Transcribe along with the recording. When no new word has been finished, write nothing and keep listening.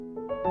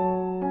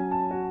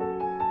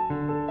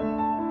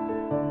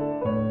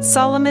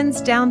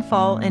Solomon's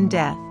downfall and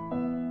death.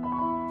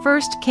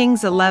 1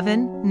 Kings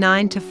 11,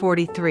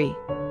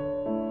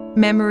 9-43.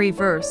 Memory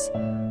verse.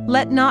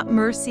 Let not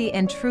mercy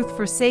and truth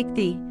forsake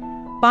thee.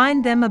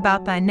 Bind them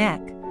about thy neck.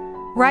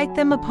 Write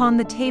them upon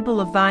the table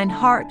of thine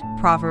heart.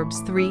 Proverbs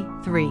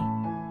 3:3.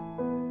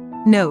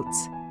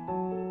 Notes.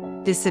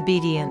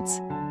 Disobedience.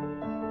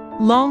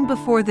 Long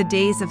before the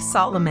days of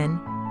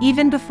Solomon,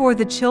 even before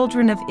the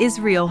children of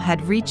Israel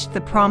had reached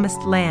the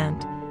promised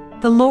land,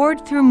 the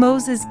Lord through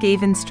Moses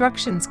gave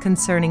instructions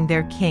concerning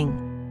their king.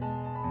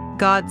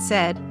 God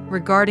said,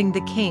 regarding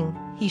the king,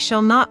 he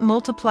shall not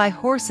multiply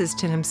horses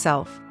to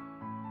himself.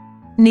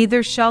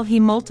 Neither shall he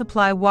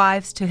multiply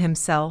wives to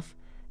himself,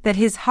 that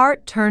his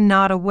heart turn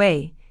not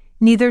away,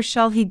 neither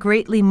shall he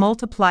greatly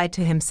multiply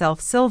to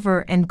himself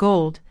silver and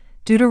gold.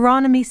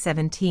 Deuteronomy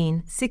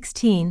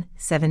 17:16,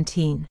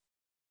 17.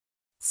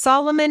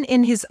 Solomon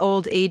in his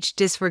old age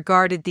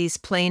disregarded these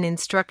plain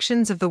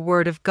instructions of the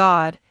Word of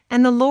God,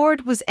 and the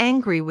Lord was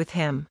angry with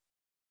him.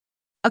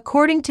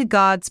 According to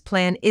God's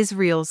plan,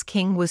 Israel's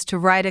king was to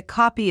write a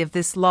copy of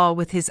this law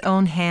with his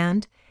own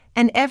hand,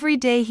 and every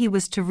day he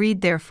was to read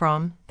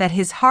therefrom, that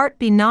his heart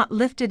be not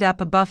lifted up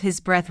above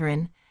his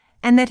brethren,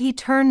 and that he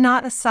turn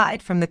not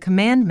aside from the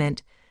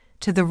commandment,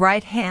 to the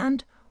right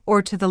hand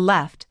or to the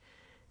left,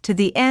 to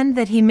the end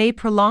that he may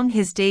prolong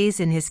his days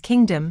in his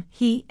kingdom,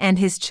 he and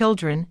his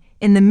children,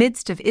 in the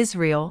midst of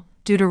Israel.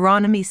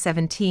 Deuteronomy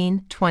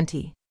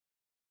 17:20.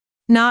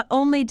 Not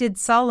only did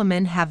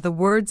Solomon have the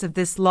words of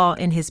this law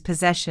in his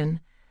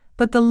possession,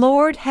 but the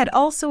Lord had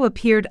also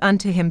appeared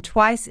unto him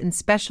twice in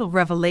special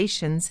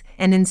revelations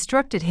and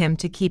instructed him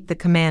to keep the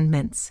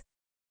commandments.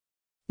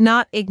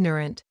 Not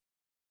ignorant.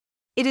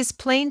 It is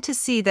plain to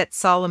see that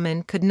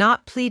Solomon could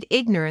not plead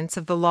ignorance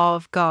of the law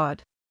of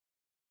God.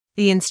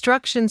 The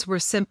instructions were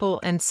simple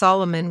and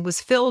Solomon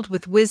was filled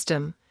with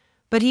wisdom,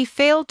 but he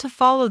failed to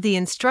follow the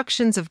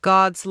instructions of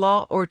God's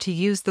law or to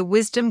use the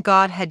wisdom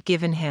God had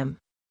given him.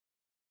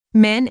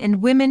 Men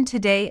and women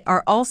today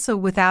are also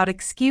without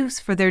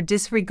excuse for their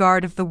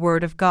disregard of the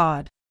Word of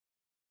God.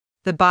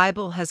 The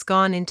Bible has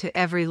gone into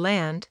every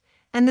land,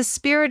 and the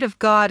Spirit of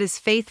God is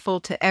faithful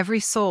to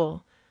every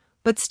soul,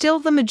 but still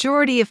the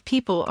majority of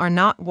people are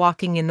not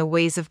walking in the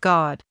ways of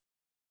God.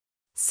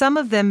 Some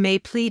of them may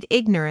plead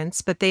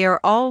ignorance, but they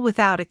are all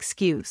without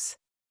excuse.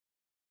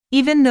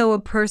 Even though a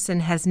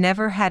person has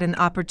never had an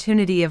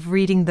opportunity of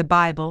reading the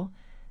Bible,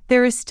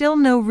 there is still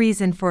no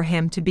reason for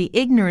him to be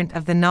ignorant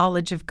of the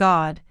knowledge of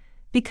God,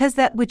 because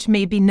that which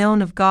may be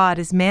known of God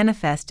is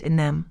manifest in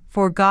them,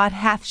 for God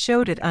hath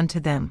showed it unto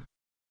them.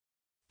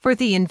 For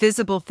the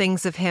invisible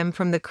things of him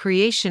from the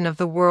creation of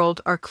the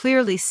world are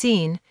clearly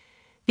seen,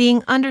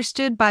 being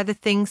understood by the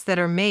things that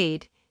are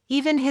made,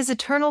 even his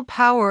eternal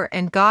power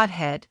and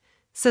Godhead,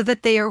 so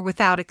that they are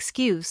without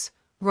excuse.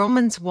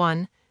 Romans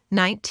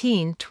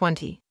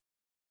 1:19-20.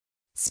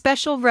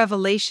 Special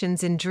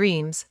revelations in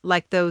dreams,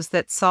 like those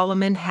that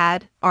Solomon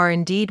had, are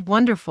indeed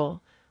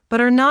wonderful,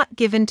 but are not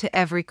given to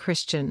every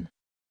Christian.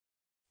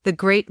 The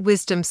great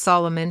wisdom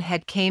Solomon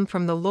had came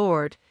from the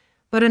Lord,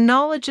 but a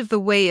knowledge of the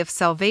way of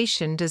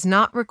salvation does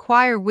not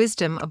require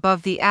wisdom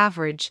above the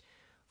average,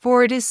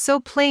 for it is so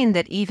plain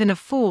that even a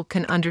fool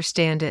can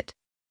understand it.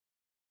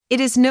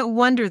 It is no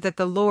wonder that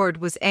the Lord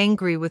was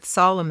angry with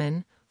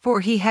Solomon,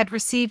 for he had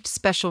received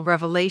special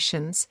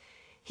revelations,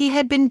 he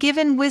had been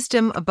given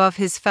wisdom above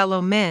his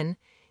fellow men,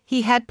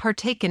 he had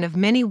partaken of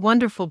many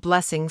wonderful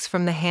blessings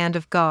from the hand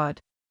of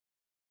God.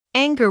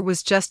 Anger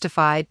was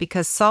justified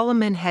because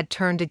Solomon had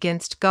turned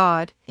against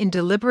God in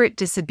deliberate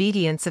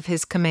disobedience of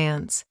his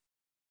commands.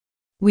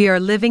 We are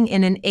living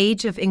in an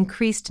age of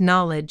increased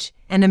knowledge,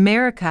 and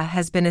America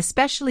has been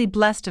especially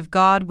blessed of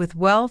God with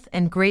wealth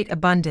and great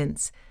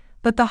abundance,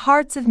 but the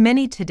hearts of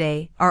many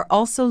today are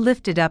also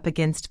lifted up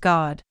against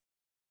God.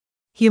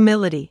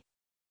 Humility.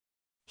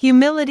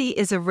 Humility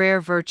is a rare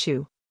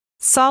virtue.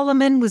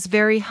 Solomon was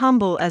very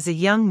humble as a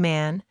young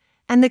man,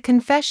 and the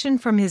confession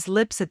from his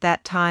lips at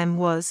that time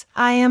was,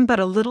 I am but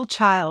a little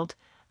child,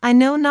 I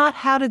know not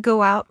how to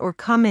go out or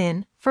come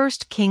in. 1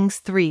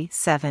 Kings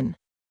 3:7.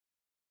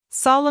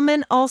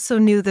 Solomon also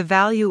knew the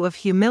value of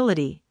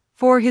humility,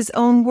 for his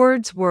own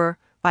words were,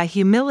 by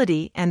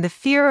humility and the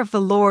fear of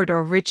the Lord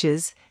are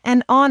riches,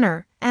 and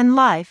honor, and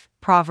life.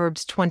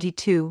 Proverbs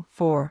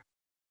 22:4.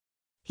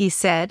 He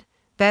said,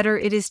 better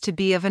it is to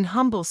be of an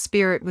humble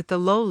spirit with the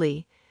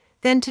lowly,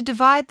 than to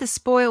divide the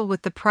spoil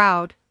with the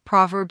proud.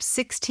 Proverbs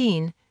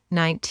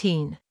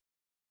 16:19.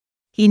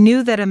 He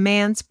knew that a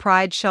man's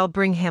pride shall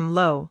bring him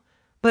low,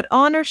 but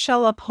honor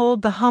shall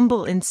uphold the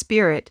humble in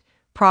spirit.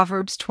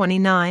 Proverbs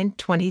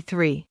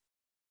 29:23.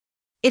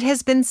 It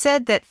has been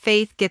said that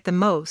faith gets the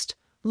most,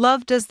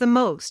 love does the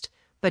most,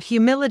 but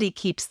humility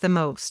keeps the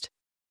most.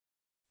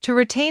 To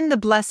retain the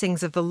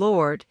blessings of the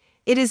Lord,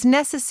 it is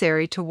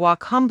necessary to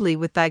walk humbly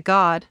with thy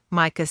God.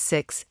 Micah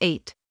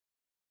 6:8.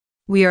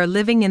 We are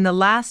living in the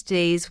last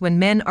days when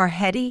men are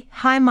heady,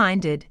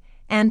 high-minded,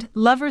 and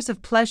lovers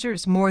of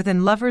pleasures more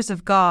than lovers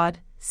of God.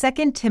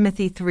 2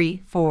 Timothy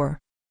 3:4.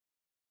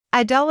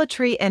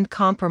 Idolatry and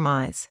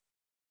compromise.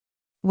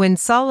 When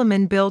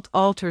Solomon built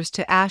altars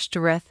to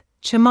Ashtoreth,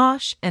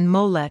 Chemosh, and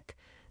Molech,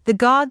 the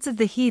gods of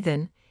the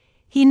heathen,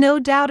 he no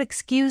doubt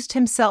excused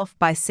himself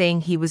by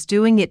saying he was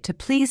doing it to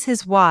please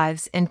his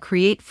wives and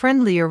create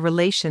friendlier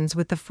relations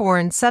with the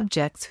foreign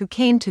subjects who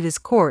came to his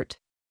court.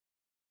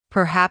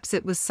 Perhaps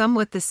it was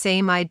somewhat the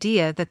same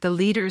idea that the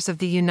leaders of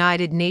the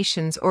United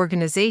Nations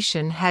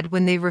organization had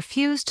when they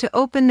refused to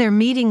open their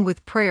meeting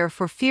with prayer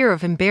for fear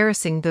of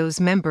embarrassing those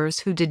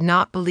members who did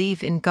not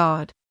believe in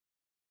God.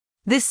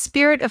 This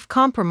spirit of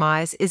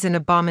compromise is an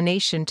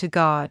abomination to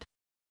God.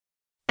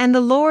 And the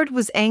Lord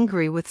was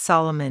angry with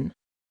Solomon.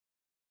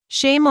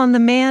 Shame on the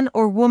man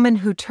or woman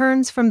who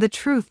turns from the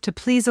truth to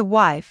please a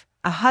wife,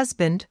 a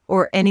husband,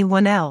 or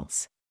anyone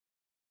else.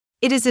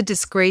 It is a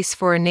disgrace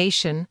for a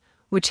nation,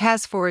 which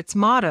has for its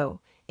motto,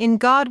 "In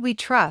God we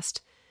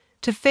trust,"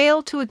 to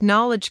fail to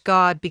acknowledge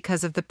God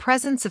because of the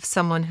presence of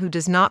someone who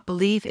does not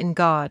believe in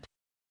God.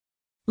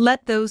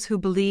 Let those who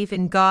believe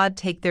in God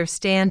take their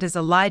stand as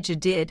Elijah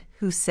did,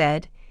 who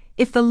said,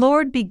 "If the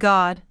Lord be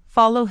God,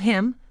 follow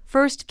him."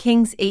 1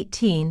 Kings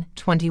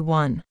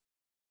 18:21.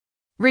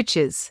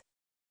 Riches.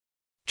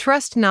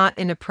 Trust not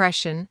in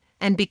oppression,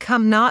 and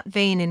become not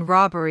vain in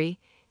robbery.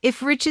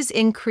 If riches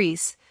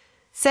increase,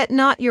 set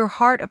not your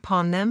heart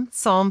upon them.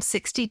 Psalm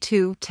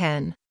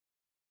 62:10.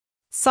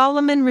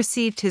 Solomon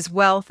received his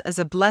wealth as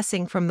a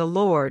blessing from the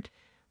Lord,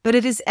 but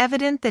it is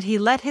evident that he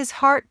let his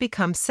heart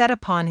become set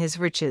upon his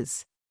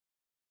riches.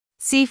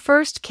 See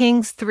 1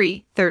 Kings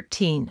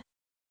 3:13.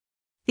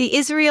 The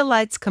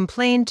Israelites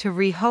complained to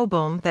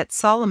Rehoboam that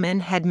Solomon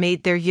had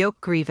made their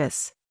yoke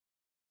grievous.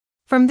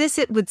 From this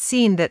it would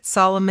seem that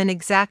Solomon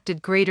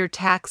exacted greater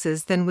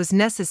taxes than was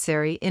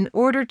necessary in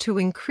order to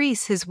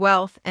increase his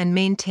wealth and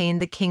maintain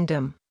the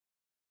kingdom.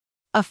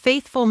 A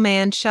faithful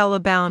man shall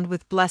abound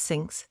with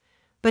blessings,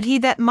 but he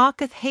that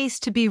mocketh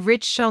haste to be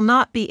rich shall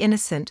not be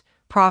innocent.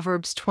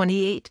 Proverbs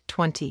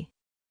 28:20.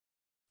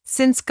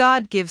 Since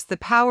God gives the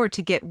power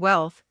to get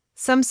wealth,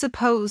 some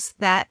suppose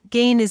that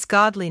gain is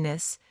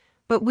godliness,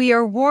 but we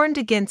are warned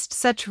against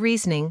such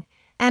reasoning,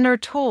 and are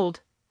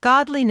told,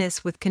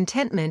 "Godliness with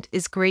contentment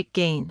is great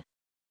gain."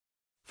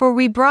 For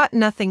we brought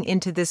nothing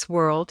into this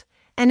world,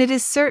 and it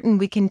is certain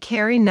we can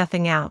carry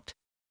nothing out.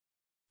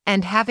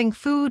 And having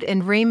food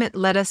and raiment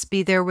let us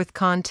be therewith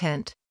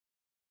content.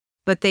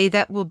 But they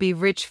that will be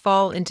rich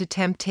fall into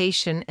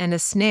temptation and a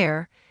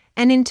snare,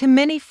 and into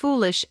many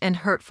foolish and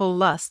hurtful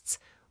lusts,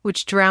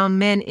 which drown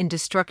men in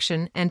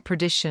destruction and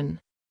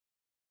perdition.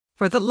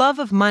 For the love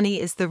of money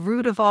is the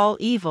root of all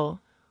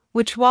evil,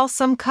 which while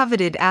some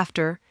coveted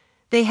after,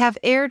 they have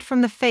erred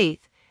from the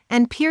faith,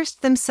 and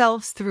pierced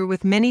themselves through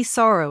with many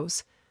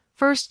sorrows.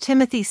 1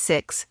 Timothy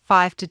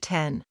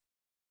 6:5-10.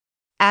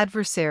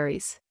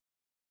 Adversaries.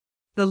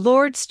 The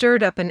Lord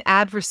stirred up an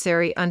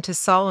adversary unto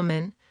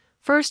Solomon.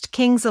 1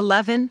 Kings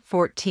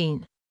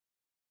 11:14.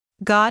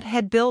 God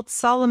had built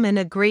Solomon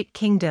a great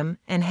kingdom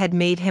and had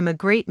made him a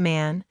great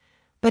man,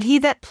 but he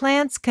that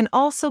plants can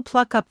also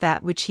pluck up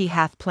that which he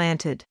hath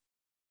planted.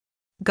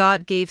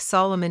 God gave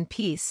Solomon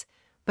peace,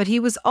 but he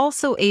was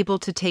also able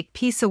to take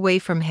peace away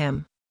from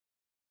him.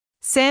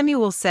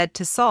 Samuel said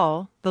to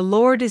Saul, "The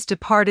Lord is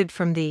departed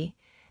from thee,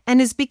 and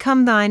is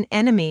become thine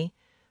enemy."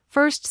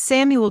 1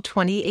 Samuel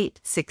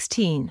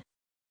 28:16.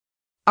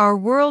 Our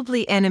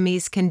worldly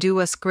enemies can do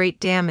us great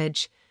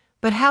damage,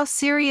 but how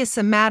serious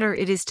a matter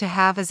it is to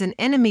have as an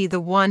enemy the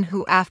one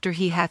who after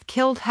he hath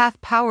killed hath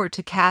power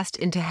to cast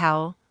into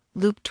hell.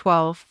 Luke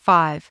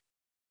 12:5.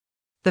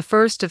 The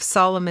first of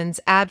Solomon's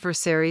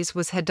adversaries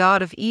was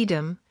Hadad of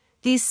Edom,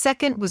 the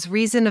second was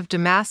Rezin of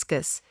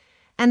Damascus,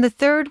 and the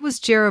third was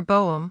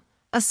Jeroboam,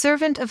 a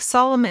servant of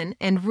Solomon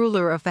and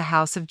ruler of the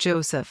house of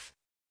Joseph.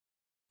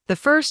 The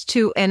first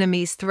two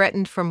enemies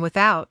threatened from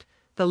without,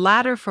 the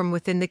latter from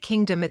within the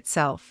kingdom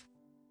itself.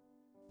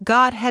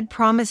 God had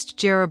promised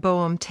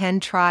Jeroboam 10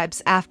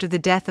 tribes after the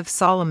death of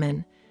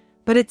Solomon,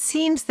 but it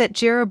seems that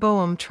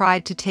Jeroboam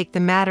tried to take the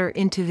matter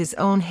into his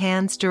own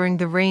hands during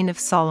the reign of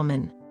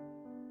Solomon.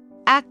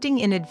 Acting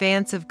in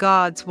advance of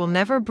God's will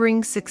never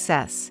bring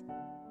success.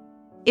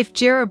 If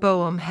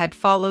Jeroboam had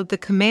followed the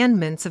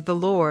commandments of the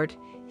Lord,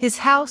 his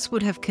house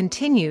would have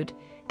continued,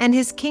 and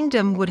his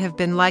kingdom would have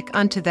been like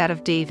unto that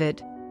of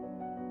David.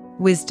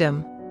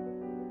 Wisdom.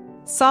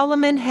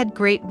 Solomon had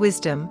great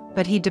wisdom,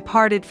 but he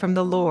departed from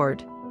the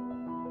Lord.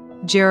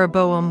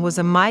 Jeroboam was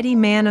a mighty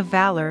man of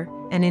valor,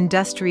 an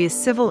industrious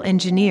civil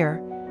engineer,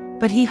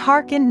 but he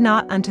hearkened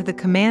not unto the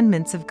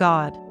commandments of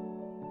God.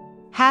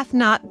 Hath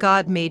not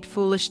God made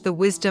foolish the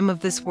wisdom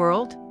of this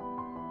world?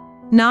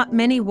 Not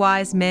many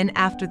wise men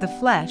after the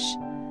flesh,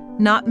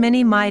 not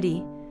many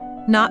mighty,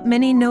 not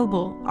many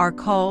noble are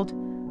called.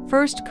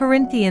 1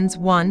 Corinthians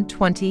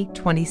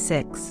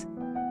 1:20-26.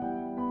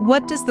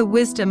 What does the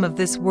wisdom of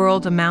this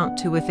world amount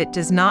to if it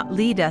does not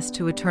lead us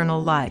to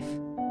eternal life?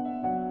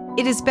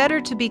 It is better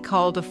to be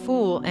called a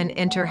fool and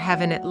enter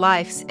heaven at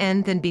life's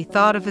end than be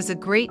thought of as a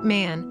great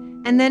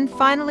man and then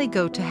finally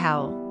go to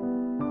hell.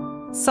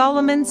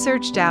 Solomon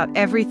searched out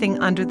everything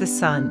under the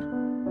sun.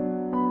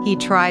 He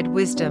tried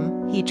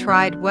wisdom, he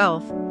tried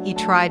wealth, he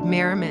tried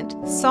merriment,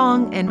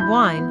 song, and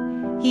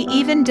wine. He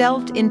even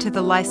delved into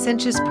the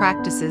licentious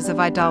practices of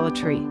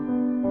idolatry.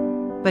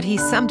 But he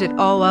summed it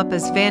all up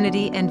as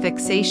vanity and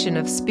vexation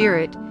of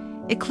spirit,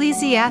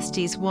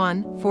 Ecclesiastes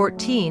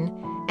 1:14,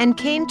 and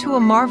came to a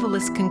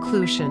marvelous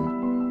conclusion.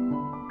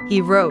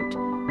 He wrote,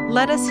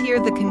 "Let us hear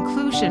the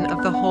conclusion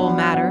of the whole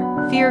matter,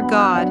 fear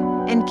God,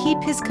 and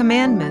keep his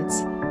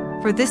commandments,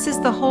 for this is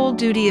the whole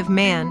duty of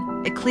man."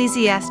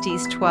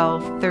 Ecclesiastes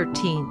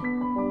 12:13.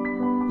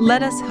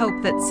 Let us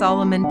hope that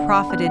Solomon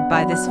profited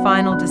by this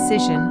final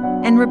decision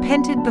and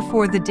repented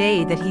before the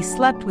day that he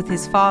slept with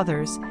his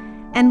fathers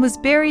and was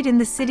buried in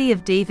the city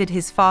of David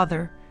his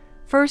father.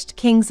 1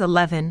 Kings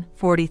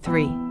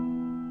 11:43.